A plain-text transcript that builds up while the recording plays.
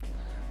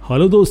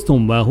Hello दोस्तों,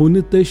 मैं हूं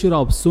नितेश और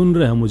आप सुन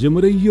रहे हैं मुझे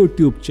मेरे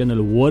यूट्यूब चैनल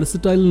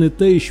वर्सटाइल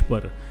नितेश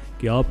पर।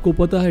 कि आपको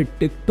पता है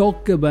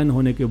टिकटॉक के बैन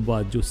होने के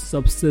बाद जो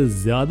सबसे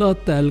ज्यादा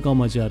तहलका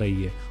मचा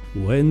रही है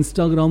वो है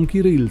इंस्टाग्राम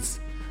की रील्स,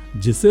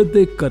 जिसे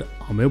देखकर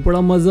हमें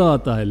बड़ा मजा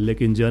आता है।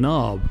 लेकिन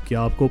जनाब,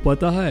 क्या आपको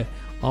पता है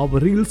आप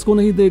रील्स को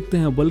नहीं देखते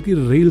हैं बल्कि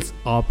रील्स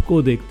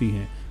आपको देखती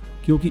हैं,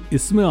 क्योंकि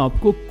इसमें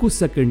आपको कुछ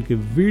सेकंड के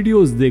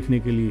वीडियोस देखने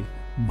के लिए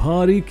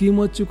भारी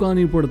कीमत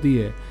चुकानी पड़ती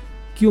है।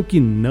 क्योंकि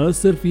न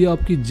सिर्फ ये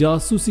आपकी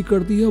जासूसी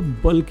करती है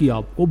बल्कि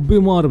आपको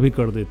बीमार भी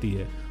कर देती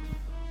है।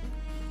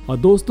 और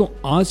दोस्तों,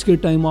 आज के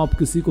टाइम आप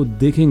किसी को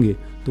देखेंगे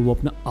तो वो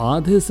अपना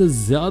आधे से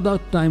ज्यादा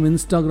टाइम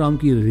इंस्टाग्राम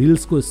की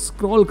रील्स को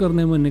स्क्रॉल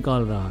करने में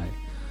निकाल रहा है।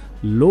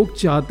 लोग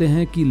चाहते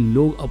हैं कि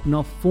लोग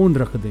अपना फोन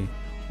रख दें,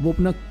 वो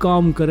अपना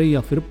काम करें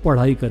या फिर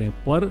पढ़ाई करें,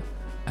 पर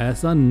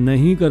ऐसा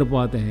नहीं कर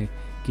पाते हैं।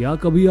 क्या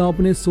कभी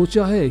आपने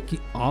सोचा है कि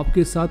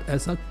आपके साथ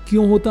ऐसा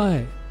क्यों होता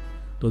है?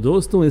 तो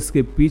दोस्तों,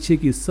 इसके पीछे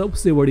की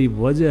सबसे बड़ी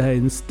वजह है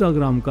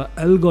इंस्टाग्राम का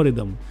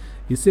एल्गोरिदम।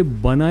 इसे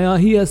बनाया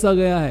ही ऐसा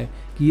गया है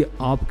कि ये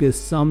आपके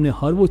सामने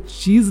हर वो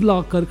चीज़ ला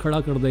कर खड़ा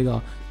कर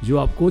देगा जो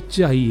आपको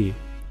चाहिए,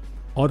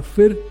 और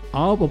फिर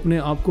आप अपने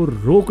आप को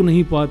रोक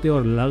नहीं पाते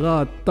और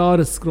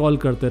लगातार स्क्रॉल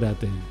करते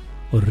रहते हैं।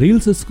 और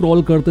रील्स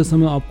स्क्रॉल करते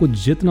समय आपको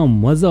जितना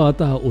मज़ा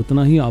आता है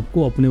उतना ही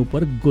आपको अपने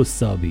ऊपर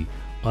गुस्सा भी।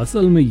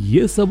 असल में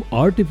ये सब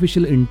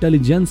आर्टिफिशियल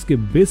इंटेलिजेंस के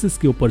बेसिस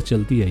के ऊपर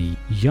चलती है।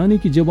 यानी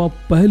कि जब आप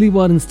पहली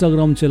बार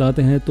इंस्टाग्राम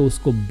चलाते हैं तो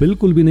उसको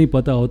बिल्कुल भी नहीं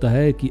पता होता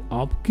है कि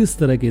आप किस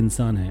तरह के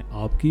इंसान हैं,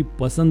 आपकी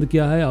पसंद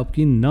क्या है,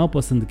 आपकी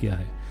नापसंद क्या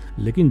है।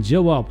 लेकिन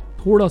जब आप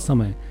थोड़ा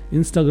समय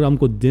इंस्टाग्राम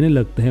को देने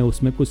लगते हैं,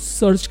 उसमें कुछ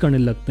सर्च करने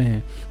लगते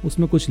हैं,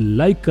 उसमें कुछ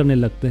लाइक करने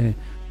लगते हैं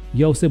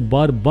या उसे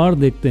बार बार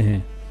देखते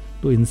हैं,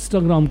 तो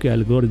इंस्टाग्राम के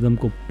एल्गोरिदम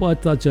को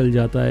पता चल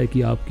जाता है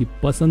कि आपकी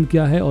पसंद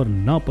क्या है और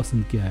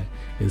नापसंद क्या है।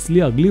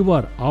 इसलिए अगली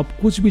बार आप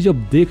कुछ भी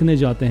जब देखने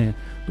जाते हैं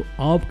तो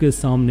आपके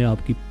सामने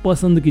आपकी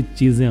पसंद की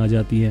चीज़ें आ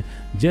जाती हैं।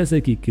 जैसे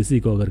कि किसी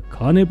को अगर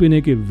खाने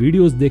पीने के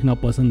वीडियोस देखना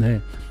पसंद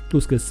है तो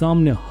उसके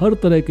सामने हर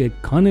तरह के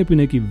खाने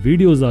पीने की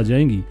वीडियोस आ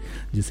जाएंगी,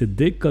 जिसे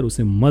देखकर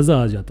उसे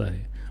मज़ा आ जाता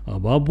है।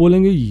 अब आप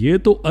बोलेंगे ये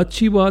तो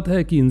अच्छी बात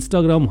है कि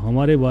इंस्टाग्राम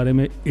हमारे बारे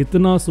में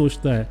इतना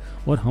सोचता है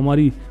और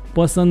हमारी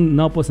पसंद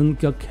नापसंद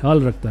का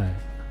ख्याल रखता है।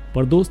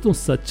 पर दोस्तों,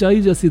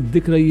 सच्चाई जैसी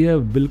दिख रही है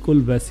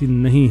बिल्कुल वैसी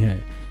नहीं है,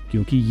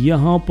 क्योंकि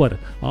यहाँ पर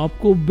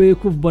आपको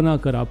बेवकूफ़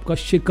बनाकर आपका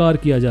शिकार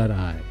किया जा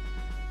रहा है।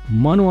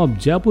 मानो आप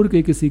जयपुर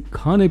के किसी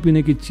खाने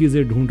पीने की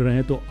चीज़ें ढूंढ रहे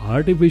हैं तो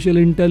आर्टिफिशियल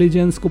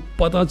इंटेलिजेंस को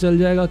पता चल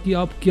जाएगा कि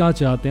आप क्या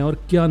चाहते हैं और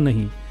क्या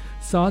नहीं।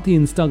 साथ ही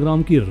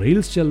इंस्टाग्राम की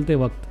रील्स चलते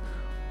वक्त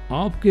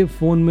आपके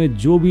फ़ोन में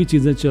जो भी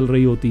चीज़ें चल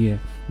रही होती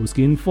हैं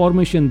उसकी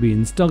इन्फॉर्मेशन भी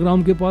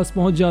इंस्टाग्राम के पास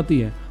पहुँच जाती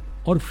है,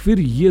 और फिर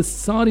ये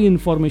सारी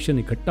इन्फॉर्मेशन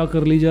इकट्ठा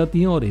कर ली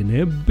जाती है और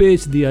इन्हें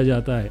बेच दिया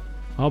जाता है।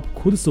 आप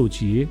खुद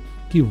सोचिए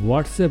कि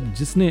व्हाट्सएप,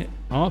 जिसने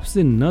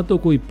आपसे न तो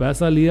कोई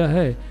पैसा लिया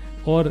है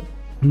और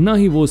न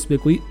ही वो उस पर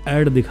कोई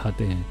ऐड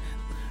दिखाते हैं,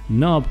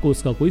 न आपको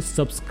उसका कोई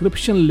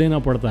सब्सक्रिप्शन लेना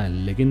पड़ता है,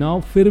 लेकिन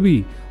आप फिर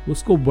भी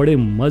उसको बड़े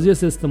मज़े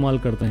से इस्तेमाल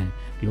करते हैं,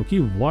 क्योंकि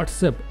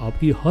व्हाट्सएप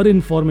आपकी हर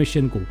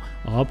इन्फॉर्मेशन को,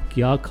 आप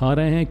क्या खा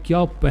रहे हैं,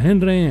 क्या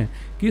पहन रहे हैं,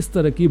 किस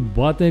तरह की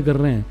बातें कर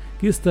रहे हैं,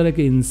 किस तरह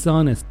के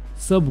इंसान हैं,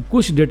 सब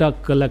कुछ डेटा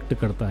कलेक्ट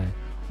करता है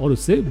और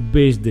उसे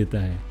बेच देता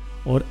है।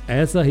 और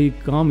ऐसा ही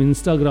काम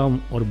इंस्टाग्राम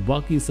और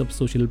बाकी सब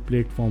सोशल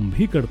प्लेटफॉर्म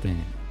भी करते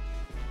हैं।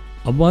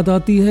 अब बात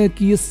आती है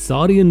कि ये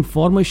सारी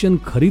इंफॉर्मेशन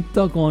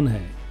खरीदता कौन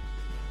है?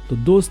 तो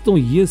दोस्तों,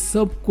 ये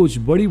सब कुछ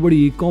बड़ी बड़ी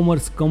ई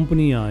कॉमर्स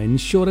कंपनियां,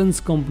 इंश्योरेंस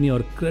कंपनियां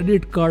और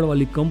क्रेडिट कार्ड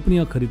वाली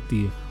कंपनियां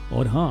खरीदती है।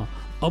 और हाँ,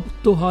 अब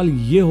तो हाल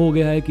ये हो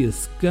गया है कि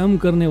स्कैम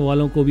करने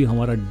वालों को भी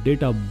हमारा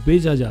डेटा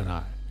बेचा जा रहा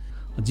है।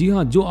 जी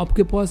हाँ, जो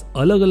आपके पास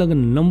अलग अलग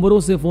नंबरों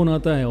से फ़ोन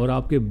आता है और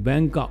आपके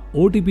बैंक का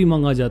OTP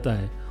मांगा जाता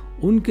है,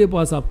 उनके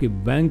पास आपके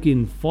बैंक की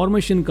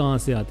इंफॉर्मेशन कहाँ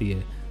से आती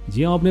है?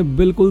 जी हाँ, आपने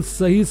बिल्कुल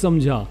सही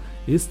समझा।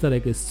 इस तरह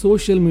के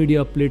सोशल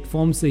मीडिया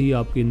प्लेटफॉर्म से ही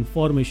आपकी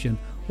इंफॉर्मेशन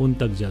उन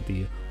तक जाती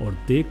है और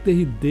देखते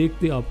ही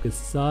देखते आपके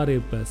सारे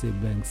पैसे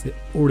बैंक से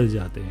उड़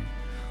जाते हैं।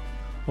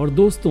 और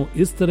दोस्तों,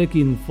 इस तरह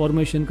की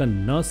इंफॉर्मेशन का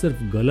न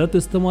सिर्फ गलत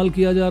इस्तेमाल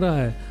किया जा रहा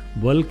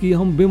है बल्कि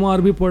हम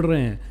बीमार भी पड़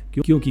रहे हैं,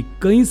 क्योंकि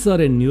कई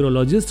सारे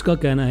न्यूरोलॉजिस्ट का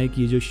कहना है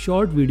कि जो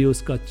शॉर्ट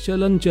वीडियोस का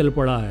चलन चल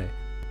पड़ा है,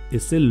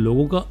 इससे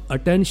लोगों का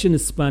अटेंशन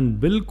स्पैन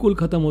बिल्कुल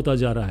खत्म होता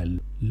जा रहा है।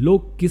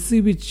 लोग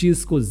किसी भी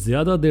चीज को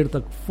ज्यादा देर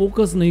तक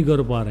फोकस नहीं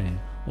कर पा रहे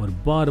हैं और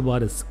बार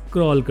बार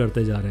स्क्रॉल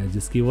करते जा रहे हैं,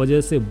 जिसकी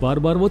वजह से बार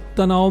बार वो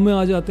तनाव में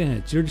आ जाते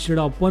हैं,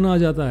 चिड़चिड़ापन आ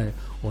जाता है।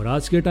 और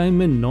आज के टाइम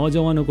में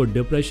नौजवानों को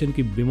डिप्रेशन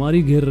की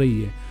बीमारी घेर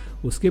रही है।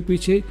 उसके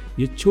पीछे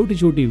ये छोटी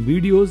छोटी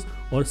वीडियोस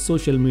और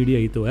सोशल मीडिया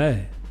ही तो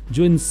है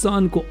जो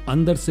इंसान को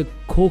अंदर से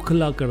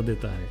खोखला कर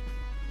देता है।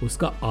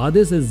 उसका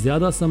आधे से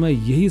ज्यादा समय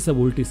यही सब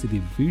उल्टी सीधी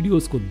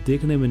वीडियोस को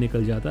देखने में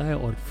निकल जाता है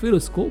और फिर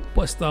उसको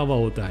पछतावा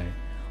होता है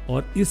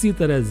और इसी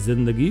तरह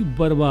जिंदगी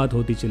बर्बाद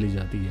होती चली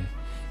जाती है।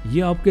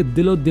 ये आपके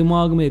दिलो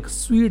दिमाग में एक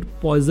स्वीट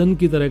पॉइजन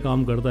की तरह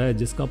काम करता है,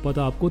 जिसका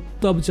पता आपको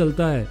तब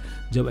चलता है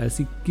जब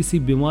ऐसी किसी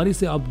बीमारी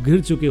से आप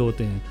घिर चुके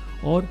होते हैं।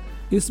 और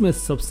इसमें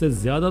सबसे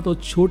ज्यादा तो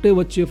छोटे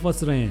बच्चे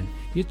फंस रहे हैं।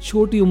 ये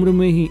छोटी उम्र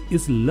में ही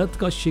इस लत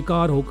का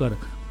शिकार होकर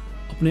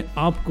अपने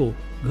आप को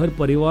घर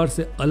परिवार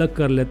से अलग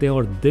कर लेते हैं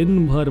और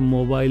दिन भर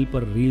मोबाइल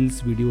पर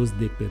रील्स वीडियोस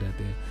देखते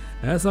रहते हैं।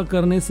 ऐसा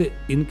करने से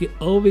इनके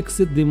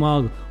अविकसित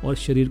दिमाग और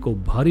शरीर को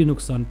भारी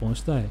नुकसान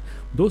पहुंचता है।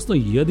 दोस्तों,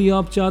 यदि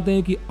आप चाहते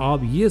हैं कि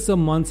आप ये सब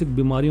मानसिक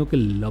बीमारियों के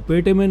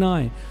लपेटे में ना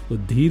आए तो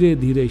धीरे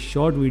धीरे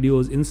शॉर्ट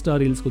वीडियोस, इंस्टा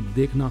रील्स को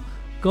देखना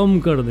कम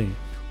कर दें।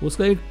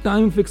 उसका एक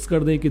टाइम फिक्स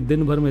कर दें कि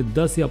दिन भर में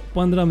 10 या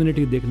 15 मिनट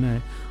ही देखना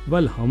है।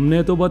 वेल,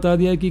 हमने तो बता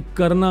दिया कि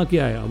करना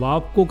क्या है, अब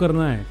आपको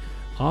करना है।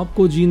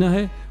 आपको जीना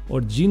है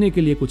और जीने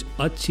के लिए कुछ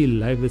अच्छी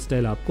लाइफ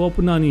स्टाइल आपको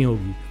अपनानी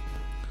होगी।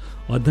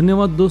 और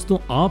धन्यवाद दोस्तों,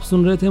 आप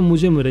सुन रहे थे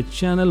मुझे मेरे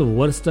चैनल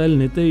वर्सटाइल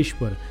नितेश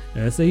पर।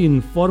 ऐसे ही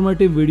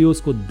इंफॉर्मेटिव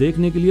वीडियोस को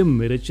देखने के लिए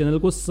मेरे चैनल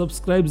को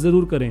सब्सक्राइब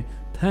जरूर करें।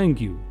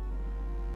 Thank you.